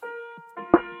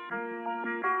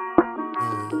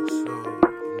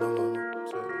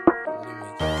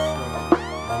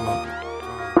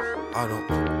I don't,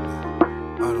 it's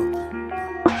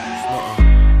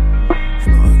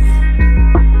not a game,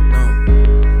 no,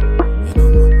 you know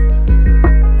what,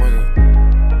 wanna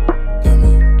get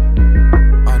me,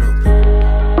 I don't,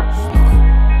 it's not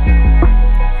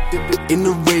a. In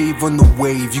the rave, on the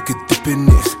wave, you could dip in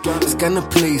this. Scan the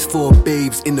place for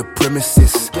babes in the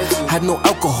premises. Had no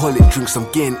alcoholic drinks, I'm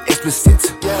getting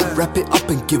explicit. Wrap it up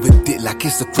and give a dick like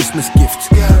it's a Christmas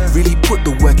gift. Really put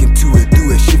the work into it,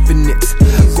 do a shift in it.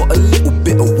 Got a little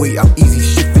bit of weight, I'm easy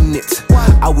shifting it.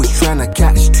 I was trying to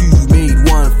catch two, made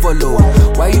one follow.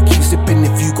 Why you keep sipping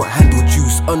if you got handle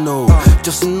juice? Oh no,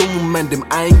 just a normal man, them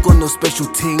I ain't got no special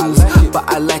things. But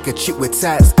I like a chick with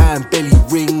tats and belly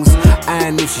rings.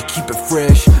 And if she keep it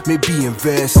fresh, maybe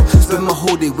invest. Spend my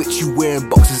whole day with you wearing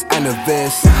boxes and a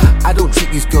vest. I don't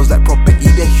treat these girls like property,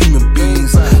 they're human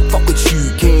beings. Fuck with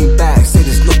you, came back, said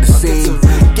it's not the same.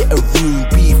 Get a room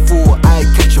before I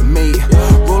catch a mate.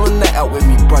 Roll a night out with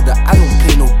me, brother, I don't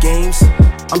play no games.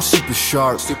 I'm super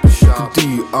sharp, could do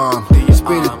you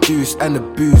spray the deuce and the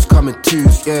booze coming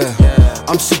twos, yeah.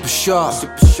 I'm super sharp,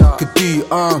 could do you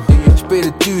spray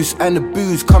the deuce and the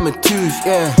booze coming twos,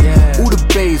 yeah. All the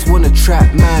babes wanna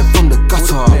trap man from the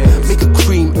gutter. Make a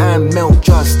cream and melt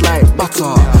just like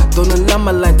butter. Don't allow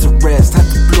my line to rest, had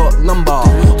to block number.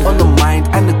 On the mind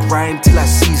and the grind till I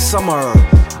see summer.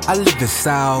 I live in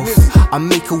South, I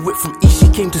make a whip from East, she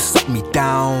came to suck me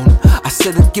down. I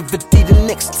said I'd give a D the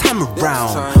next time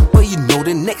around, but you know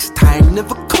the next time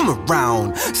never come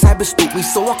around. Cyber stalk me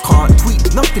so I can't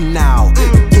tweet nothing now.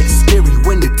 It gets scary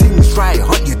when the things try to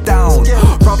hunt you down.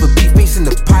 Rather be facing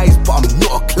the pies, but I'm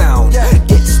not a clown.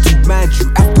 Gets too mad,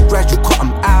 you have to graduate, cut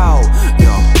 'em out.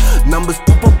 Numbers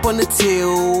pop up on the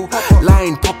tail,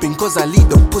 line popping cause I leave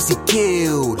the pussy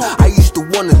killed. I used to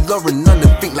wanna Lauren, none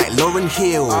of think like Lauren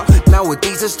Hill.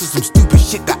 Nowadays it's just some stupid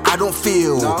shit that I don't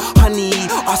feel. Honey,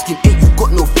 asking if you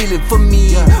got no feeling for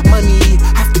me. Money,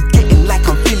 have to get in like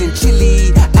I'm feeling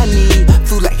chilly. Annie,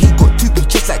 feel like he got to be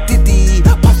just like Diddy.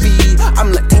 Puffy,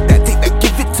 I'm like take that,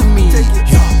 give it to me.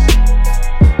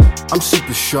 I'm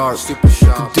super sharp, could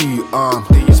do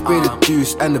you spray the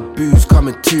deuce and the booze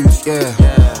coming twos, yeah.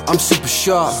 I'm super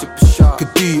sharp,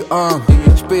 could do you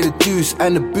spray the deuce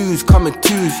and the booze coming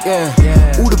twos, yeah.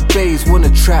 All the babes wanna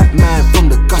trap man from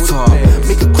the gutter.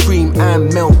 Make a cream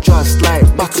and melt just like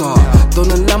butter. Don't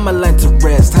allow my line to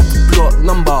rest, had to block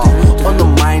number. On the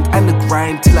mind and the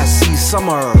grind till I see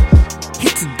summer.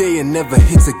 Hit today and never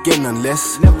hit again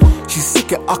unless she's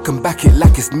sick it, I can back it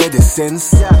like it's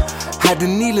medicines. Had her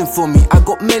kneeling for me, I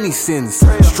got many sins.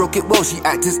 Stroke it well, she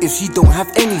act as if she don't have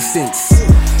any sense.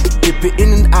 Dip it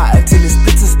in and out until it's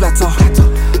splitter splatter.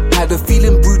 Had her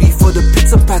feeling broody for the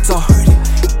pitter patter.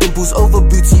 Dimples over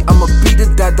booty, I'ma be the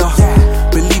dada.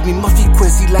 Believe me, Muffy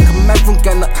Quessy like a man from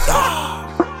Ghana.